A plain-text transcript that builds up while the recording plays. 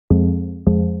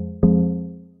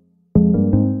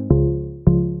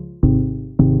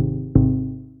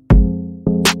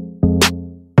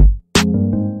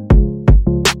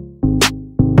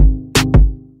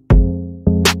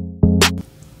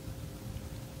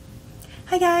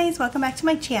Hi guys, welcome back to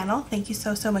my channel. Thank you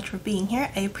so much for being here.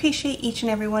 I appreciate each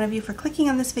and every one of you for clicking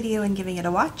on this video and giving it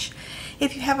a watch.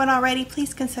 If you haven't already,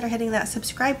 please consider hitting that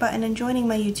subscribe button and joining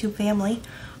my YouTube family.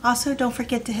 Also, don't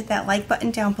forget to hit that like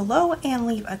button down below and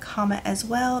leave a comment as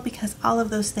well, because all of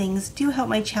those things do help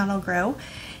my channel grow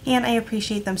and I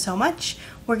appreciate them so much.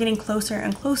 We're getting closer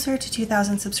and closer to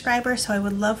 2,000 subscribers, so I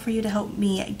would love for you to help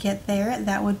me get there.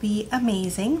 That would be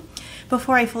amazing.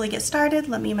 Before I fully get started,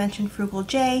 let me mention Frugal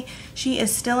J. She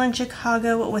is still in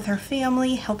Chicago with her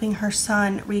family, helping her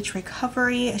son reach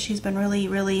recovery. She's been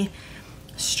really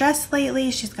stressed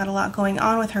lately. She's got a lot going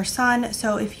on with her son.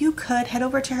 So if you could head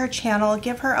over to her channel,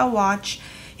 give her a watch.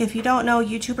 If you don't know,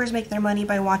 YouTubers make their money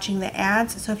by watching the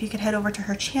ads. So if you could head over to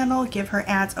her channel, give her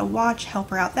ads a watch, help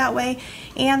her out that way.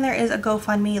 And there is a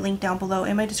Gofundme link down below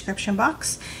in my description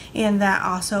box. And that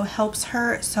also helps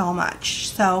her so much.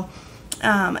 So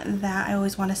that I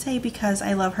always want to say, because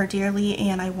I love her dearly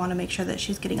and I want to make sure that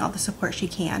she's getting all the support she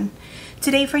can.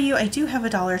 Today for you, I do have a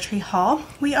Dollar Tree haul.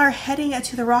 We are heading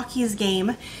to the Rockies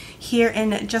game here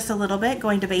in just a little bit,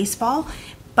 going to baseball,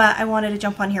 but I wanted to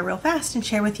jump on here real fast and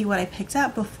share with you what I picked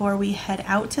up before we head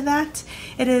out to that.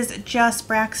 It is just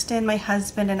Braxton, my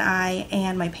husband, and I,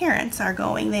 and my parents are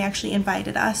going. They actually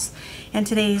invited us, and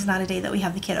today is not a day that we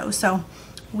have the kiddos, so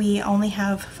we only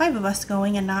have 5 of us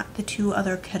going and not the 2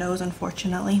 other kiddos,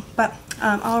 unfortunately. But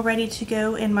all ready to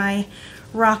go in my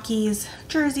Rockies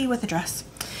jersey with a dress.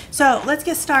 So let's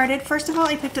get started. First of all,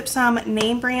 I picked up some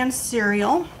name brand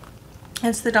cereal.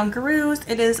 It's the Dunkaroos.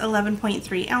 It is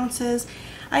 11.3 ounces.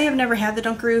 I have never had the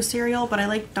Dunkaroo cereal, but I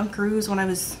liked Dunkaroos when I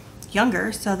was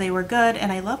younger, so they were good,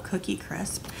 and I love Cookie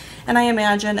Crisp. And I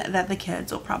imagine that the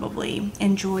kids will probably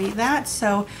enjoy that.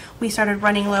 So we started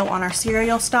running low on our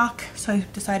cereal stock, so I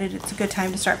decided it's a good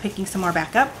time to start picking some more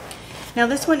back up. Now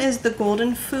this one is the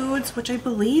Golden Foods, which I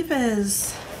believe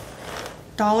is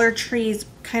Dollar Tree's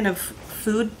kind of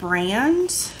food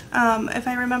brand, if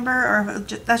I remember, or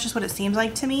that's just what it seems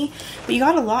like to me. But you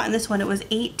got a lot in this one. It was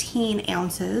 18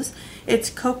 ounces. It's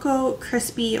Cocoa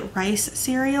Crispy Rice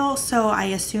cereal, so I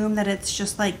assume that it's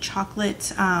just like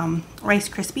chocolate Rice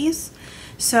Krispies.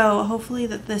 So hopefully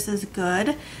that this is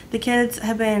good. The kids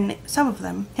have been, some of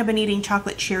them have been eating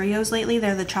chocolate Cheerios lately.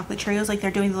 They're the chocolate Cheerios, like they're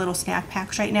doing the little snack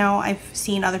packs right now. I've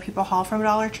seen other people haul from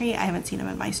Dollar Tree. I haven't seen them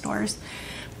in my stores.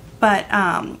 But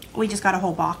we just got a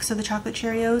whole box of the chocolate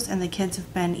Cheerios, and the kids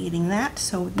have been eating that.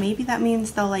 So maybe that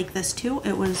means they'll like this too.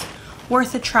 It was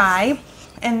worth a try.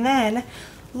 And then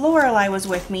Lorelai was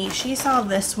with me. She saw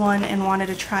this one and wanted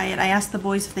to try it. I asked the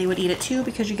boys if they would eat it too,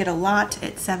 because you get a lot.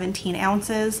 It's 17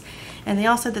 ounces. And they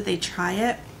all said that they'd try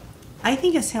it. I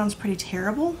think it sounds pretty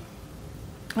terrible.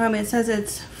 It says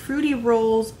it's Fruity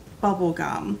Rolls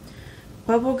Bubblegum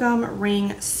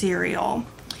Ring Cereal.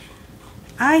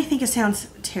 I think it sounds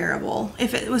terrible.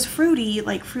 If it was fruity,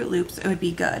 like Fruit Loops, it would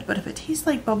be good. But if it tastes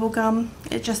like bubblegum,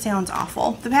 it just sounds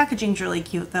awful. The packaging's really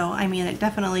cute though. I mean,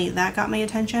 that got my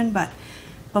attention, but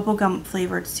bubblegum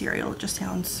flavored cereal just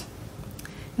sounds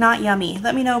not yummy.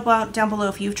 Let me know down below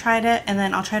if you've tried it, and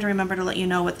then I'll try to remember to let you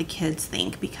know what the kids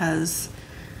think, because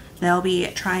they'll be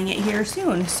trying it here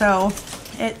soon. So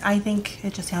I think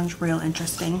it just sounds real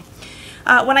interesting.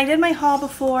 When I did my haul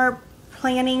before,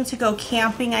 planning to go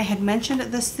camping, I had mentioned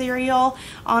this cereal.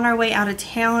 On our way out of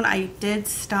town, I did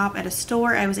stop at a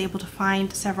store. I was able to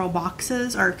find several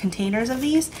boxes or containers of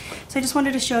these. So I just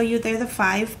wanted to show you, they're the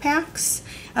 5 packs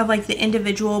of like the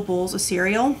individual bowls of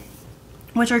cereal,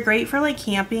 which are great for like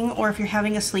camping, or if you're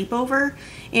having a sleepover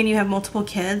and you have multiple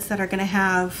kids that are gonna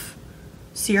have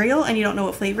cereal and you don't know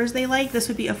what flavors they like. This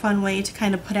would be a fun way to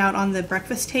kind of put out on the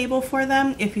breakfast table for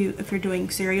them if you're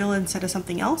doing cereal instead of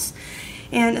something else.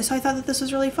 And so I thought that this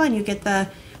was really fun. You get the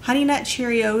Honey Nut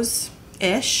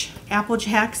Cheerios-ish, Apple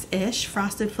Jacks-ish,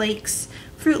 Frosted Flakes,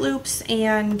 Fruit Loops,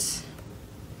 and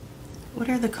what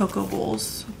are the Cocoa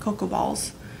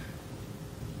Balls?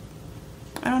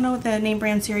 I don't know what the name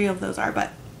brand cereal of those are,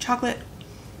 but chocolate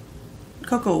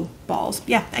Cocoa Balls.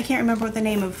 Yeah, I can't remember what the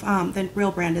name of the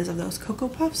real brand is of those. Cocoa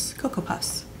Puffs? Cocoa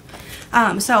Puffs.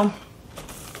 So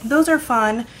those are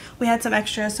fun. We had some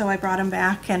extras, so I brought them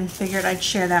back and figured I'd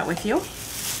share that with you.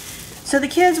 So the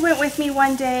kids went with me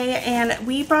one day, and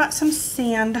we brought some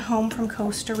sand home from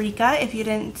Costa Rica. If you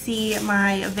didn't see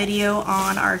my video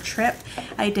on our trip,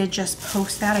 I did just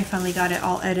post that. I finally got it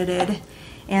all edited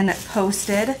and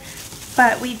posted.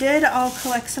 But we did all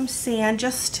collect some sand,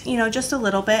 just a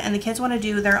little bit, and the kids want to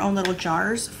do their own little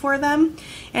jars for them.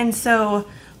 And so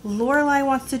Lorelai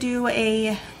wants to do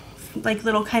a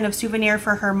little kind of souvenir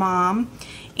for her mom,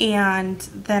 and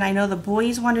then I know the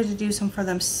boys wanted to do some for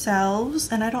themselves,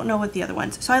 and I don't know what the other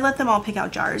ones. So I let them all pick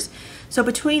out jars. So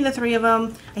between the 3 of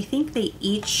them, I think they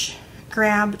each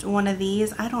grabbed one of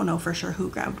these. I don't know for sure who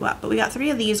grabbed what, but we got 3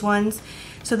 of these ones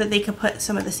so that they could put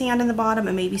some of the sand in the bottom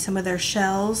and maybe some of their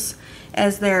shells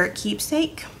as their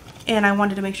keepsake. And I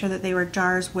wanted to make sure that they were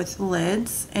jars with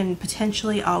lids, and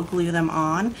potentially I'll glue them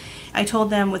on. I told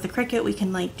them with the Cricut we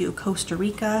can like do Costa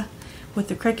Rica with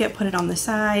the Cricut, put it on the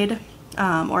side,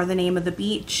 or the name of the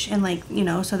beach, and like, you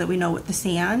know, so that we know what the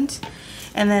sand.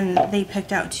 And then they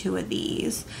picked out 2 of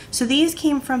these. So these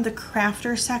came from the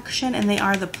crafter section, and they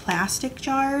are the plastic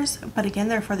jars, but again,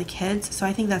 they're for the kids, so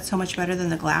I think that's so much better than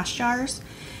the glass jars.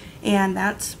 And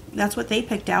that's what they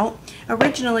picked out.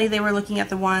 Originally, they were looking at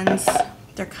the ones,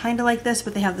 they're kind of like this,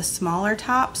 but they have the smaller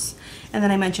tops. And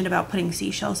then I mentioned about putting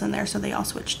seashells in there, so they all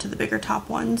switched to the bigger top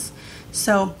ones.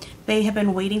 So they have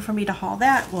been waiting for me to haul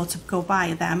that, well, to go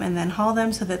buy them and then haul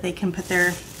them so that they can put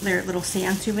their little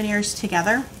sand souvenirs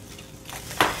together.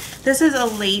 This is a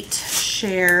late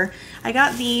share. I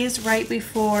got these right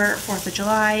before 4th of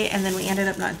July, and then we ended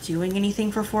up not doing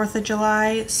anything for 4th of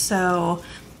July, so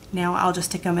now I'll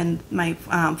just stick them in my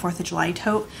 4th of July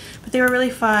tote. But they were really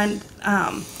fun.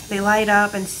 They light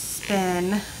up and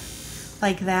spin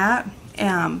like that.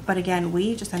 But again,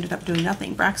 we just ended up doing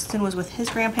nothing. Braxton was with his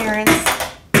grandparents.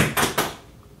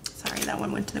 Sorry, that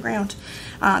one went to the ground.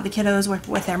 The kiddos were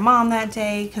with their mom that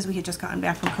day because we had just gotten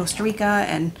back from Costa Rica,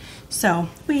 and so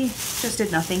we just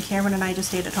did nothing. Cameron and I just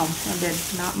stayed at home and did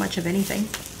not much of anything.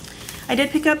 I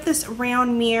did pick up this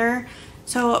round mirror.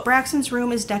 So Braxton's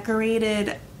room is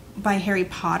decorated by Harry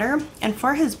Potter, and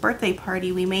for his birthday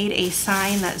party we made a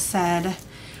sign that said,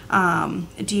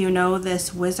 do you know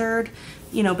this wizard?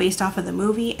 You know, based off of the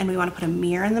movie, and we want to put a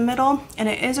mirror in the middle. And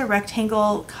it is a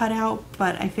rectangle cutout,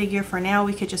 but I figure for now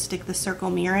we could just stick the circle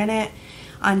mirror in it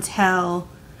until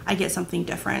I get something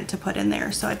different to put in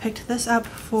there. So I picked this up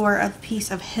for a piece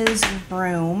of his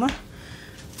room.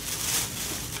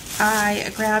 I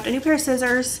grabbed a new pair of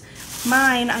scissors.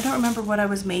 Mine, I don't remember what I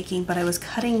was making, but I was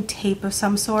cutting tape of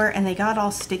some sort, and they got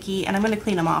all sticky, and I'm going to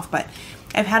clean them off, but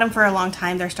I've had them for a long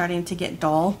time. They're starting to get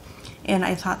dull. And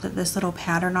I thought that this little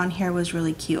pattern on here was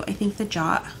really cute. I think the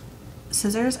Jot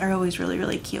scissors are always really,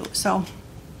 really cute. So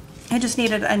I just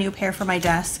needed a new pair for my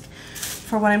desk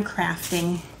for what I'm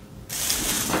crafting.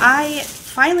 I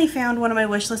finally found one of my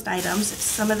wish list items.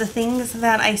 Some of the things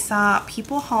that I saw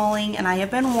people hauling and I have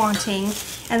been wanting,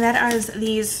 and that is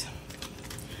these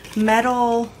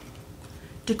metal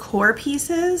decor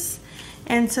pieces.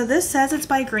 And so this says it's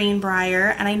by Greenbrier,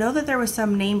 and I know that there was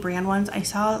some name brand ones. I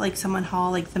saw like someone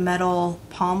haul like the metal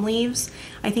palm leaves.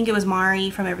 I think it was Mari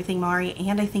from Everything Mari,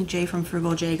 and I think Jay from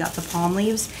Frugal Jay got the palm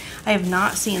leaves. I have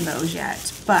not seen those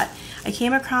yet, but I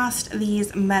came across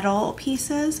these metal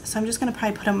pieces, so I'm just going to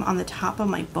probably put them on the top of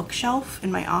my bookshelf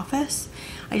in my office.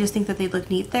 I just think that they look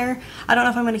neat there. I don't know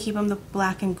if I'm going to keep them the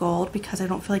black and gold because I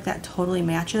don't feel like that totally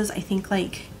matches. I think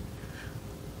like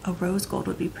a rose gold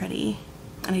would be pretty.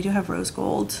 And I do have rose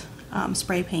gold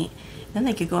spray paint. Then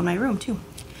they could go in my room too.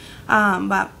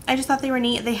 But I just thought they were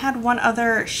neat. They had one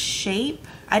other shape.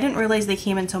 I didn't realize they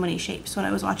came in so many shapes when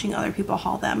I was watching other people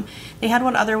haul them. They had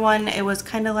one other one. It was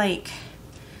kind of like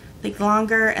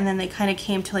longer, and then they kind of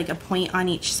came to like a point on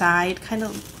each side, kind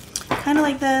of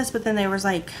like this. But then there was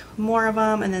like more of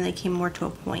them, and then they came more to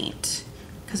a point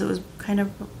because it was kind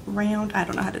of round. I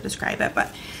don't know how to describe it,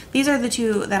 but these are the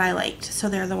 2 that I liked. So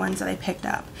they're the ones that I picked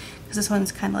up. This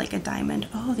one's kind of like a diamond.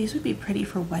 Oh, these would be pretty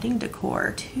for wedding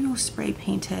decor. 2 spray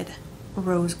painted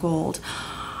rose gold.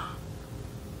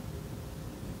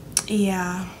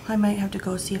 Yeah, I might have to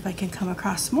go see if I can come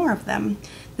across more of them.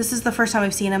 This is the first time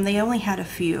I've seen them. They only had a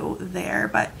few there,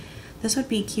 but this would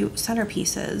be cute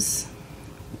centerpieces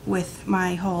with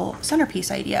my whole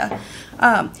centerpiece idea.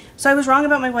 So I was wrong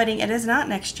about my wedding. It is not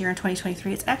next year in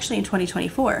 2023. It's actually in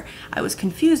 2024. I was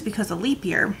confused because of leap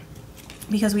year,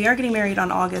 because we are getting married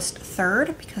on August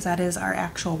 3rd, because that is our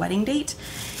actual wedding date,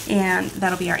 and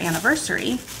that'll be our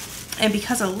anniversary. And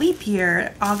because of leap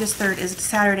year, August 3rd is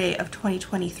Saturday of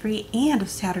 2023 and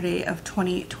Saturday of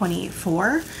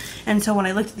 2024. And so when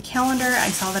I looked at the calendar, I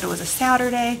saw that it was a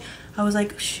Saturday. I was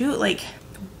like, shoot, like,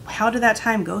 how did that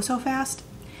time go so fast?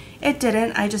 It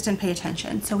didn't. I just didn't pay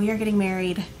attention. So we are getting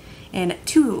married in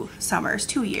 2 summers,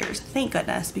 2 years. Thank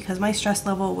goodness, because my stress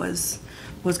level was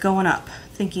going up,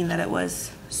 thinking that it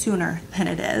was sooner than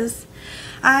it is.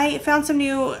 I found some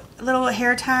new little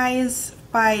hair ties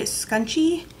by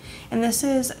Scunchie, and this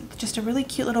is just a really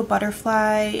cute little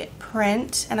butterfly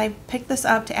print, and I picked this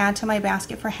up to add to my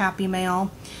basket for Happy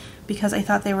Mail because I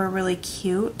thought they were really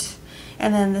cute.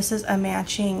 And then this is a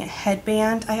matching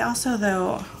headband. I also,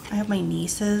 though, I have my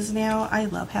nieces now. I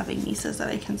love having nieces that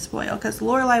I can spoil because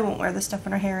Lorelai won't wear this stuff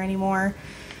in her hair anymore.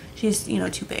 She's, you know,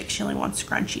 too big. She only wants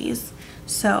scrunchies.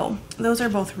 So those are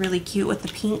both really cute with the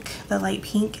pink, the light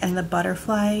pink, and the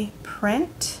butterfly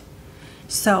print.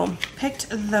 So picked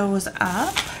those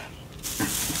up.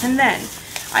 And then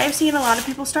I have seen a lot of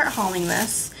people start hauling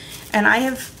this, and I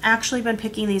have actually been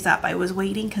picking these up. I was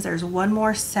waiting because there's one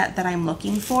more set that I'm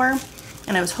looking for,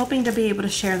 and I was hoping to be able to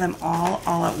share them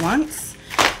all at once,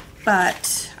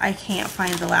 but I can't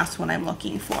find the last one I'm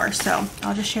looking for, so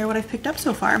I'll just share what I've picked up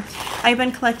so far. I've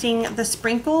been collecting the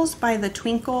sprinkles by the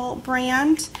Twinkle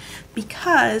brand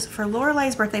because for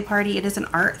Lorelei's birthday party, it is an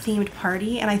art themed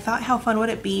party, and I thought how fun would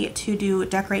it be to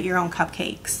decorate your own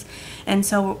cupcakes. And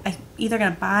so I'm either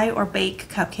gonna buy or bake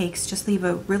cupcakes, just leave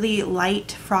a really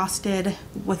light frosted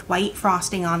with white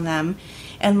frosting on them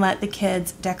and let the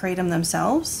kids decorate them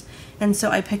themselves. And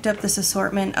so I picked up this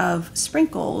assortment of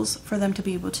sprinkles for them to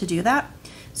be able to do that.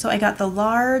 So I got the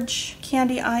large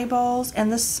candy eyeballs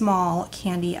and the small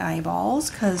candy eyeballs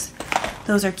because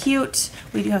those are cute.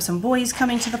 We do have some boys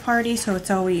coming to the party, so it's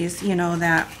always, you know,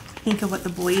 that think of what the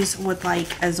boys would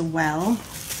like as well.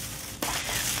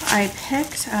 I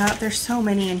picked up, there's so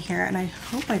many in here, and I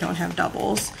hope I don't have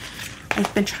doubles.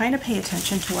 I've been trying to pay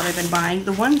attention to what I've been buying.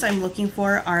 The ones I'm looking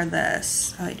for are the,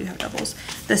 I do have doubles,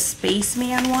 the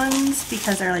Spaceman ones,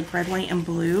 because they're like red, white, and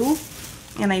blue.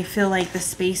 And I feel like the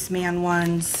Spaceman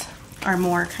ones are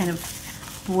more kind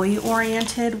of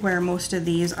boy-oriented, where most of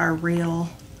these are real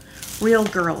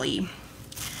girly.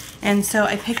 And so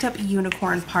I picked up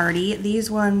Unicorn Party.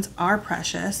 These ones are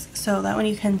precious. So that one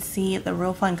you can see the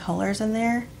real fun colors in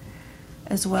there,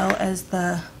 as well as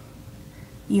the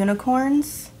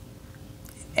unicorns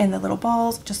and the little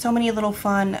balls. Just so many little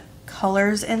fun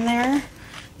colors in there.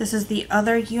 This is the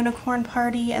other Unicorn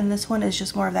Party, and this one is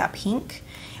just more of that pink.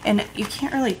 And you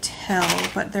can't really tell,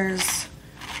 but there's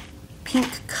pink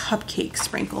cupcake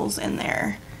sprinkles in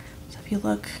there. So if you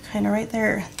look kind of right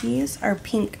there, these are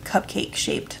pink cupcake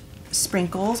shaped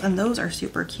sprinkles, and those are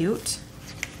super cute.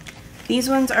 These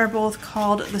ones are both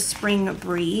called the Spring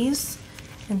Breeze,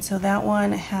 and so that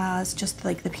one has just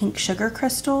like the pink sugar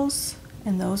crystals,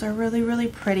 and those are really, really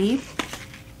pretty.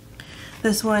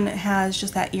 This one has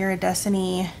just that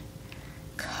iridescent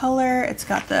color. It's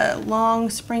got the long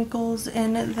sprinkles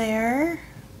in there.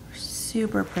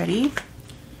 Super pretty.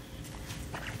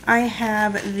 I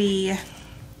have the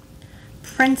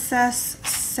Princess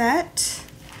set,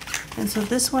 and so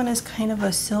this one is kind of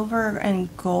a silver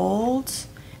and gold,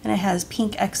 and it has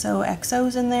pink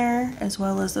XOXOs in there, as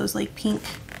well as those like pink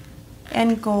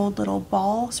and gold little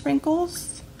ball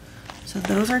sprinkles. So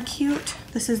those are cute.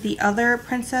 This is the other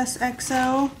Princess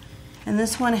XO, and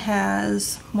this one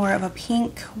has more of a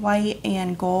pink, white,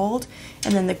 and gold,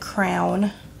 and then the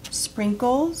crown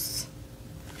sprinkles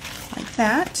like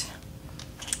that.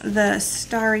 The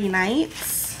Starry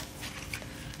Nights,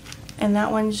 and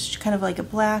that one's kind of like a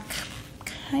black,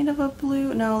 kind of a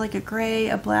blue, no, like a gray,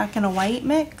 a black, and a white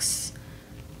mix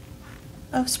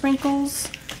of sprinkles.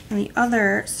 And the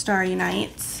other Starry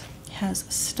Nights has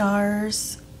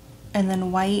stars and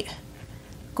then white,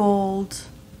 gold,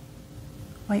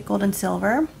 and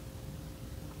silver.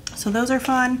 So those are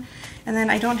fun. And then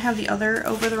I don't have the other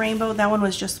Over the Rainbow. That one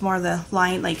was just more the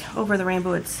line, like Over the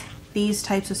Rainbow, it's these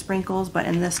types of sprinkles, but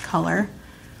in this color.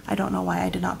 I don't know why I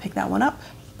did not pick that one up,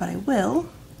 but I will.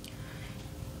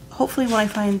 Hopefully when I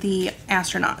find the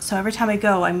astronaut. So every time I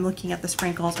go, I'm looking at the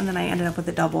sprinkles, and then I ended up with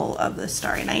a double of the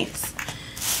Starry Nights.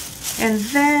 And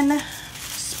then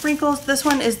sprinkles, this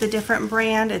one is the different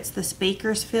brand. It's this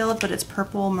Bakersfield, but it's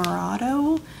purple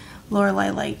Murado. Lorelei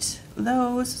liked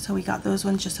those, so we got those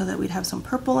ones just so that we'd have some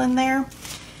purple in there.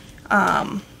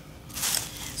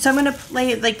 So I'm gonna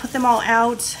put them all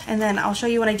out, and then I'll show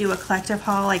you when I do a collective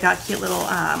haul. I got cute little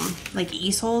like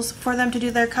easels for them to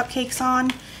do their cupcakes on.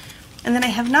 And then I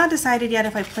have not decided yet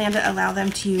if I plan to allow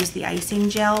them to use the icing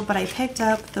gel, but I picked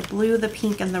up the blue, the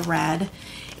pink, and the red.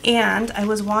 And I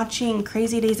was watching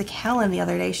Crazy Days of Callan the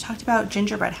other day. She talked about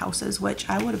gingerbread houses, which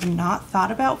I would have not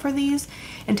thought about for these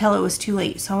until it was too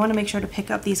late. So I want to make sure to pick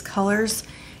up these colors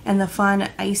and the fun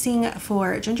icing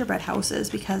for gingerbread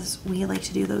houses, because we like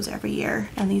to do those every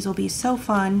year. And these will be so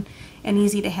fun and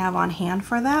easy to have on hand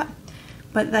for that.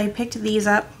 But I picked these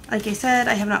up. Like I said,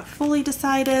 I have not fully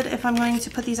decided if I'm going to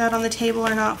put these out on the table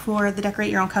or not for the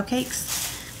Decorate Your Own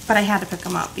Cupcakes, but I had to pick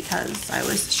them up because I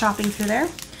was shopping through there.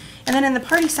 And then in the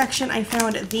party section, I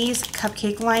found these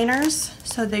cupcake liners.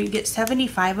 So they get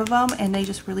 75 of them, and they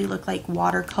just really look like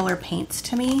watercolor paints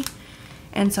to me.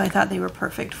 And so I thought they were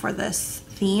perfect for this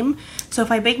theme. So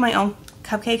if I bake my own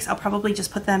cupcakes, I'll probably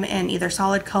just put them in either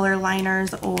solid color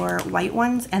liners or white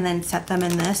ones, and then set them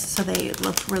in this so they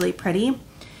look really pretty.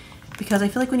 Because I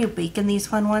feel like when you bake in these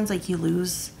fun ones, like you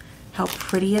lose how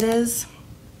pretty it is.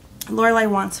 Lorelai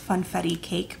wants funfetti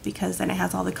cake because then it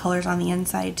has all the colors on the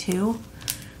inside too.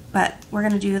 But we're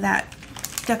gonna do that,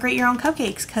 decorate your own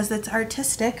cupcakes, because it's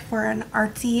artistic for an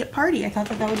artsy party. I thought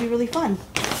that would be really fun.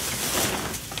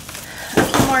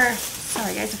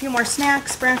 Sorry guys, a few more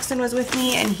snacks. Braxton was with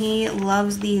me and he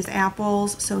loves these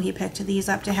apples, so he picked these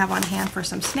up to have on hand for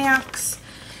some snacks.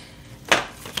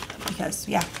 Because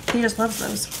yeah, he just loves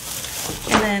those.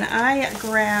 And then I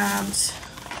grabbed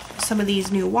some of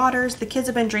these new waters. The kids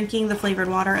have been drinking the flavored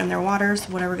water in their waters,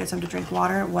 whatever gets them to drink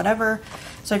water, whatever.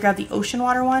 So I grabbed the ocean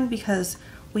water one because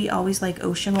we always like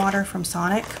ocean water from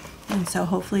Sonic, and so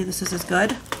hopefully this is as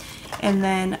good. And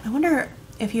then I wonder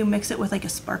if you mix it with like a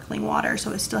sparkling water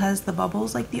so it still has the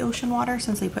bubbles like the ocean water,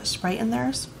 since they put Sprite in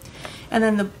theirs. And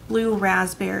then the blue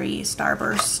raspberry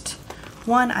Starburst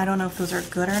one, I don't know if those are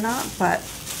good or not, but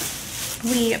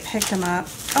we picked them up.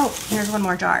 Oh, here's one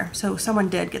more jar. So someone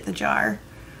did get the jar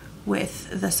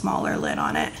with the smaller lid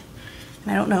on it.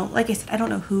 And I don't know, like I said, I don't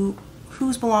know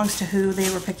whose belongs to who.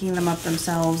 They were picking them up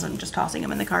themselves and just tossing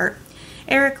them in the cart.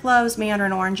 Eric loves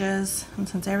mandarin oranges, and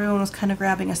since everyone was kind of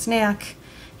grabbing a snack,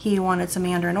 he wanted some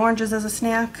mandarin oranges as a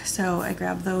snack, so I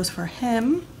grabbed those for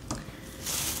him.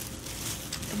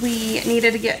 We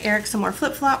needed to get Eric some more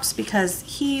flip-flops because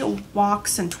he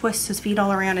walks and twists his feet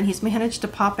all around, and he's managed to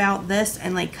pop out this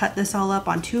and like cut this all up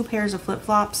on 2 pairs of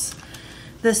flip-flops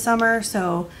this summer,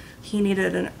 so he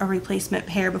needed a replacement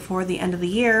pair before the end of the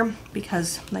year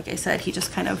because, like I said, he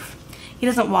just kind of, he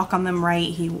doesn't walk on them right.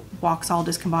 He walks all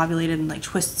discombobulated and like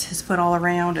twists his foot all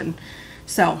around, and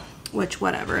so, which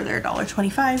whatever, they're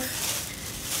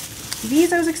 $1.25.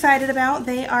 These I was excited about.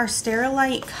 They are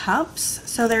Sterilite cups,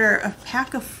 so they're a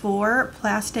pack of 4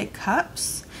 plastic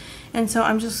cups, and so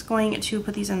I'm just going to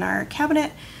put these in our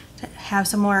cabinet to have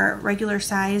some more regular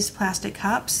sized plastic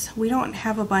cups. We don't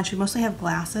have a bunch, we mostly have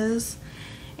glasses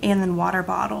and then water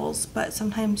bottles, but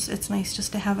sometimes it's nice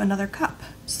just to have another cup.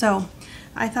 So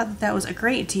I thought that that was a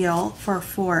great deal for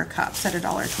 4 cups at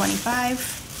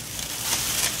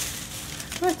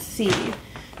 $1.25. Let's see,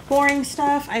 boring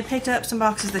stuff. I picked up some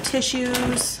boxes of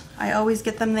tissues. I always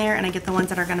get them there, and I get the ones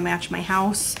that are gonna match my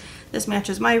house. This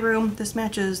matches my room. This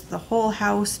matches the whole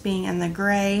house being in the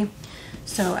gray.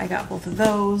 So I got both of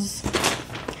those.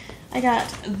 I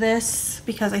got this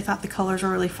because I thought the colors were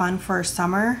really fun for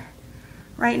summer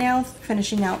right now,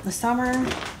 finishing out the summer.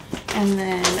 And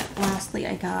then lastly,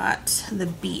 I got the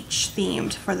beach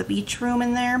themed for the beach room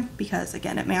in there because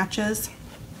again, it matches.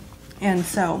 And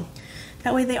so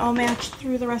that way they all match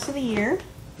through the rest of the year.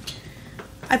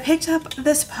 I picked up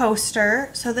this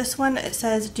poster. So this one, it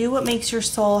says, "Do what makes your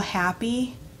soul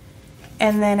happy."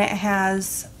 And then it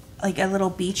has like a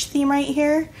little beach theme right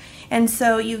here. And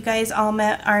so you guys all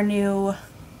met our new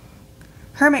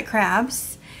hermit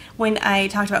crabs when I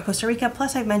talked about Costa Rica,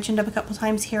 plus I've mentioned them a couple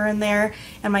times here and there,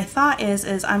 and my thought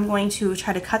is I'm going to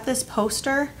try to cut this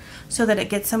poster so that it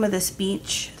gets some of this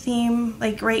beach theme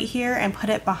like right here and put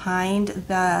it behind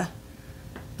the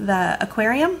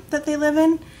aquarium that they live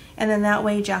in, and then that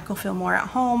way Jack will feel more at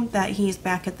home that he's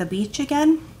back at the beach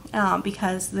again,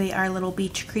 because they are little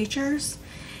beach creatures.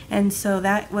 And so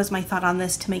that was my thought on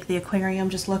this, to make the aquarium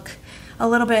just look a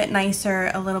little bit nicer,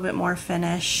 a little bit more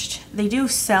finished. They do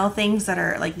sell things that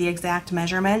are like the exact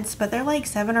measurements, but they're like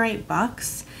 $7 or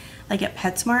 $8, like at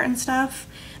PetSmart and stuff.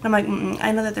 And I'm like,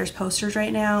 I know that there's posters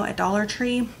right now at Dollar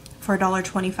Tree for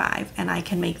 $1.25, and I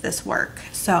can make this work.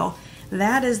 So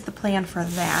that is the plan for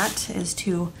that, is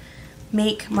to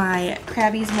make my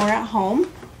crabbies more at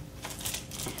home.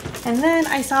 And then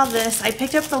I saw this. I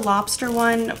picked up the lobster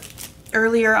one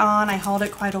earlier on. I hauled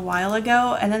it quite a while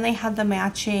ago, and then they had the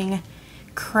matching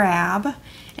crab,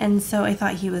 and so I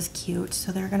thought he was cute,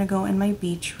 so they're gonna go in my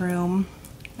beach room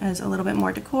as a little bit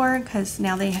more decor, because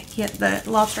now the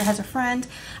lobster has a friend.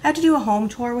 I have to do a home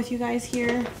tour with you guys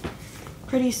here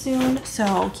pretty soon,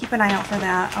 so keep an eye out for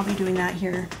that. I'll be doing that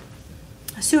here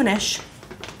soonish.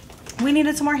 We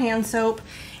needed some more hand soap,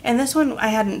 and this one I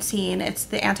hadn't seen. It's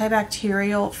the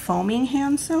antibacterial foaming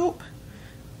hand soap.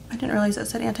 I didn't realize it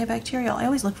said antibacterial. I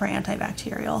always look for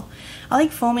antibacterial. I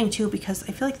like foaming too because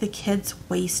I feel like the kids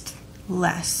waste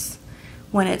less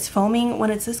when it's foaming. When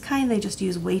it's this kind, they just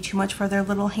use way too much for their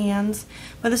little hands.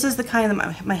 But this is the kind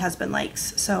that my husband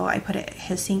likes, so I put it at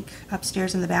his sink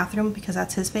upstairs in the bathroom because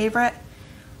that's his favorite.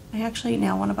 I actually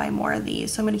now want to buy more of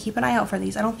these, so I'm going to keep an eye out for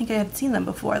these. I don't think I had seen them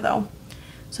before though.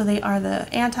 So they are the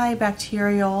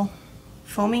antibacterial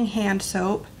foaming hand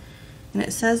soap. And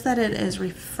it says that it is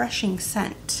refreshing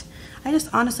scent. I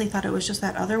just honestly thought it was just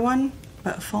that other one,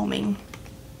 but foaming.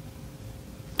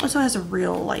 Also has a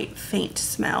real light faint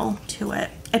smell to it.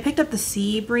 I picked up the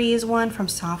Sea Breeze one from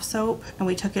Soft Soap, and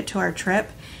we took it to our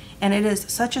trip, and it is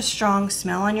such a strong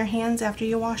smell on your hands after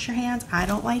you wash your hands. I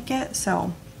don't like it,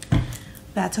 so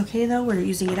that's okay though. We're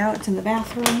using it out. It's in the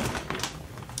bathroom.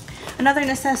 Another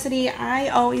necessity, I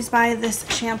always buy this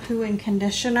shampoo and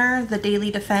conditioner, the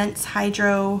Daily Defense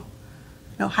Hydrating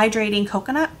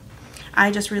Coconut.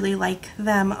 I just really like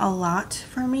them a lot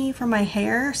for me, for my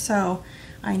hair, so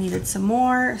I needed some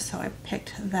more, so I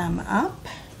picked them up.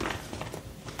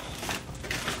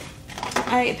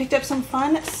 I picked up some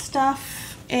fun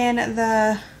stuff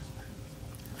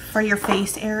for your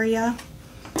face area.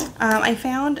 I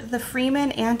found the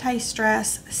Freeman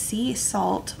Anti-Stress Sea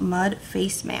Salt Mud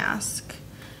Face Mask.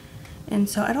 And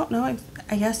so I don't know,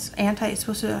 I guess it's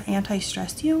supposed to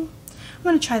anti-stress you. I'm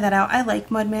going to try that out. I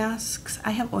like mud masks.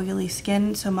 I have oily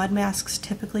skin, so mud masks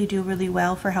typically do really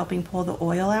well for helping pull the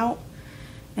oil out.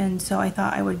 And so I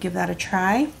thought I would give that a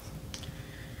try.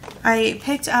 I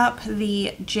picked up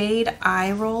the Jade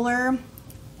Eye Roller,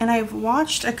 and I've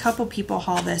watched a couple people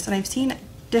haul this, and I've seen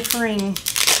differing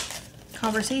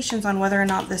conversations on whether or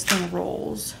not this thing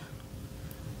rolls.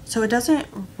 So it doesn't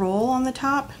roll on the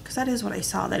top, because that is what I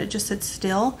saw, that it just sits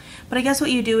still. But I guess what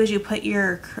you do is you put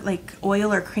your like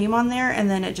oil or cream on there, and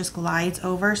then it just glides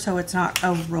over, so it's not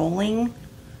a rolling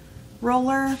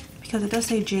roller, because it does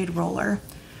say Jade Roller,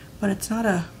 but it's not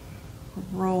a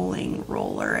rolling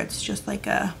roller. It's just like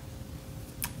a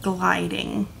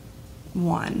gliding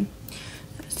one.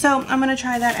 So I'm going to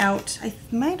try that out. I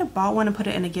might have bought one and put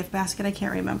it in a gift basket. I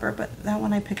can't remember, but that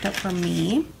one I picked up for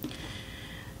me.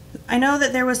 I know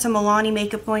that there was some Milani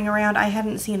makeup going around. I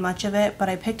hadn't seen much of it, but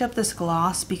I picked up this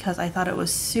gloss because I thought it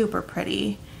was super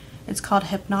pretty. It's called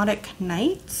Hypnotic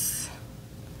Nights.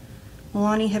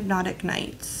 Milani Hypnotic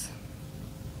Nights.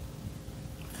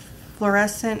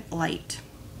 Fluorescent Light.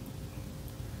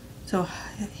 So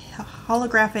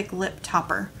holographic lip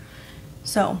topper.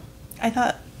 So I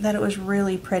thought that it was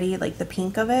really pretty, like the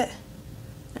pink of it,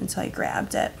 and so I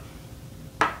grabbed it.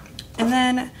 And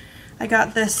then I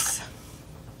got this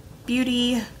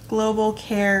Beauty Global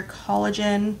Care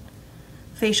Collagen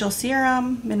Facial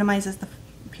Serum. Minimizes the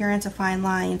appearance of fine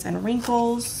lines and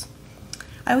wrinkles.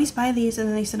 I always buy these and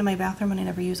then they sit in my bathroom and I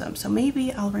never use them, so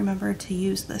maybe I'll remember to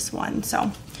use this one.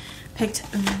 So picked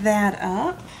that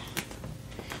up.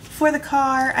 For the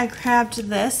car, I grabbed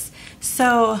this.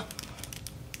 So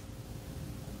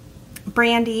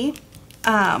Brandy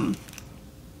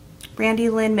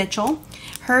Lynn Mitchell,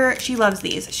 she loves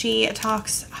these. She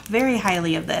talks very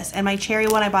highly of this, and my cherry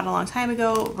one I bought a long time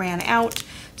ago ran out,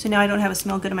 so now I don't have a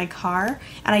smell good in my car,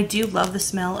 and I do love the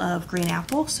smell of green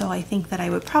apple, so I think that I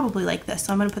would probably like this.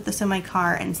 So I'm going to put this in my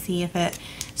car and see if it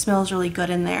smells really good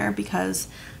in there, because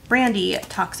Brandy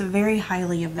talks very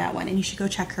highly of that one, and you should go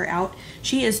check her out.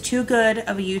 She is too good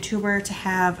of a YouTuber to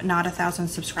have not 1,000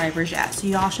 subscribers yet, so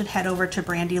y'all should head over to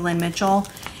Brandy Lynn Mitchell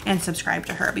and subscribe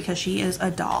to her, because she is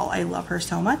a doll. I love her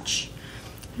so much.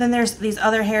 Then there's these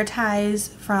other hair ties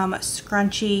from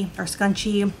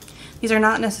Scunchie. These are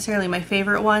not necessarily my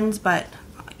favorite ones, but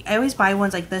I always buy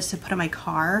ones like this to put in my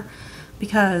car,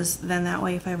 because then that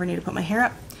way if I ever need to put my hair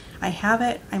up, I have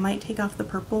it. I might take off the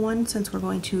purple one since we're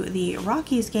going to the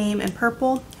Rockies game in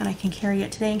purple, and I can carry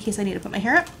it today in case I need to put my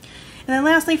hair up. And then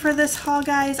lastly for this haul,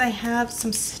 guys, I have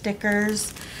some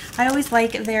stickers. I always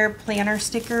like their planner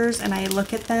stickers, and I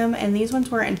look at them, and these ones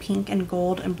were in pink and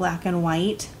gold and black and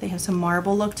white. They have some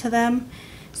marble look to them,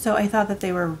 so I thought that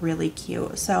they were really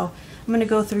cute. So I'm going to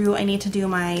go through. I need to do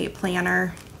my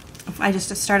planner. I just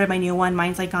started my new one.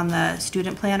 Mine's like on the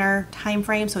student planner time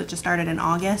frame, so it just started in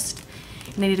August.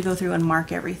 And I need to go through and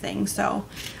mark everything. So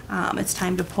it's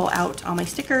time to pull out all my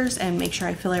stickers and make sure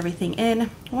I fill everything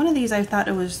in. One of these I thought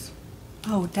it was,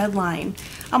 oh, deadline.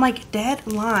 I'm like,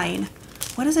 deadline?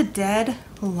 What is a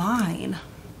deadline?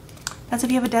 That's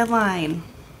if you have a deadline.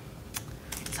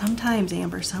 Sometimes,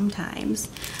 Amber, sometimes.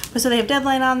 But so they have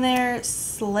deadline on there,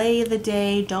 slay the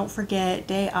day, don't forget,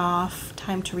 day off,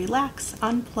 time to relax,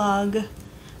 unplug,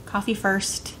 coffee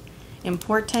first,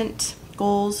 important,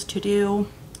 goals to do,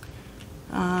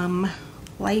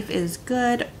 life is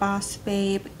good, boss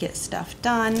babe, get stuff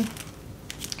done.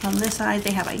 On this side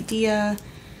they have idea,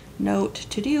 note,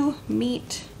 to do,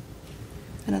 meet,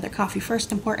 another coffee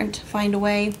first, important, find a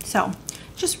way. So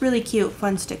just really cute,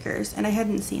 fun stickers, and I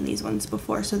hadn't seen these ones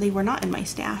before, so they were not in my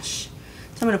stash.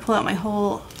 So I'm going to pull out my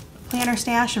whole planner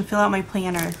stash and fill out my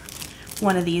planner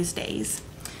one of these days.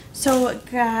 So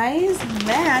guys,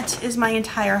 that is my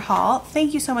entire haul.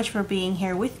 Thank you so much for being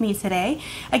here with me today.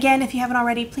 Again, if you haven't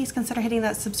already, please consider hitting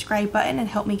that subscribe button and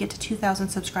help me get to 2,000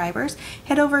 subscribers.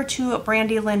 Head over to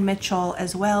Brandy Lynn Mitchell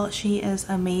as well. She is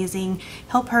amazing.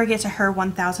 Help her get to her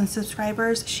 1,000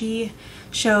 subscribers. She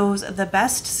shows the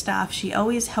best stuff. She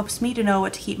always helps me to know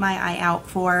what to keep my eye out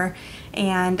for.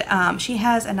 And she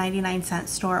has a 99-cent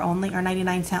store only, or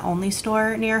 99-cent only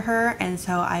store near her. And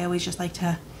so I always just like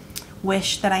to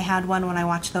wish that I had one when I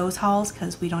watch those hauls,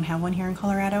 because we don't have one here in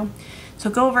Colorado.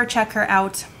 So go over, check her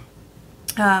out.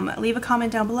 Leave a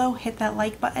comment down below, hit that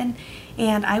like button,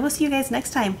 and I will see you guys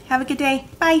next time. Have a good day.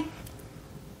 Bye.